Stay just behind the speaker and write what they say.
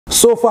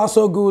So far,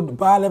 so good.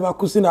 Bayer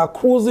Leverkusen are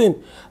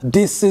cruising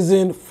this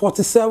season.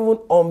 47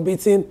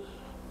 unbeaten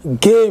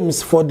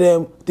games for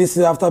them. This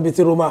is after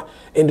beating Roma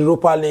in the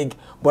Europa League.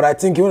 But I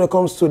think when it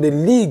comes to the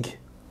league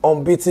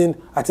unbeaten,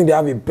 I think they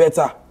have a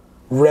better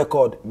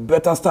record,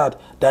 better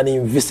start than the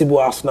invincible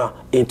Arsenal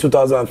in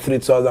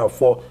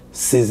 2003-2004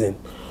 season.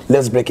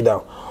 Let's break it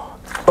down.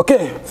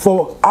 Okay,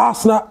 for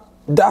Arsenal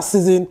that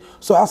season,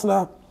 so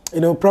Arsenal,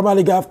 Premier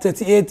League have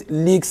 38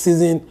 league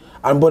season,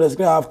 and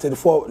Bundesliga have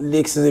 34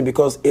 league season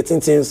because 18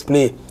 teams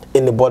play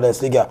in the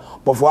Bundesliga.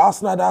 But for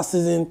Arsenal that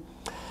season,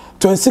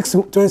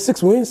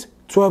 26 wins,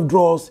 12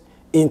 draws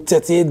in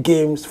 38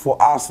 games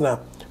for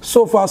Arsenal.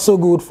 So far, so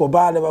good for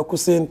Bayer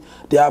Leverkusen.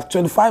 They have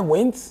 25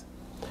 wins,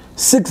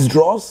 6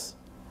 draws,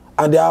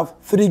 and they have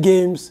 3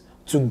 games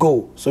to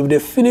go. So if they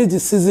finish the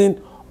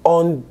season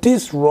on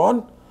this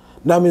run,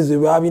 that means they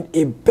were having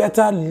a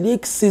better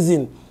league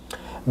season,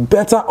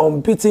 better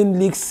unbeaten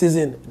league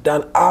season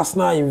than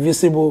Arsenal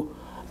Invincible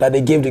that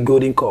they gave the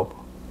Golden Cup.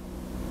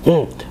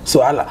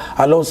 So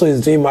Alonso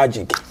is doing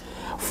magic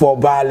for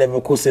Bayer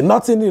Leverkusen.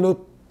 Nothing,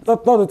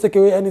 not to take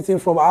away anything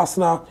from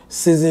Arsenal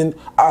season,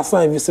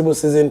 Arsenal Invincible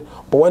season,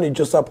 but when it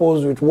just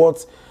opposed with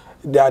what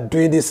they are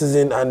doing this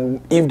season,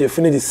 and if they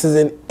finish the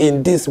season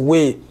in this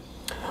way,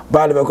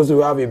 Bayer Leverkusen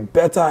will have a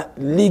better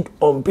league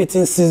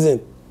unbeaten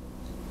season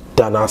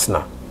than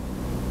Arsenal.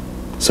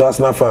 So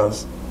Arsenal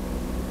fans,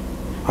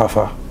 how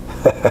far?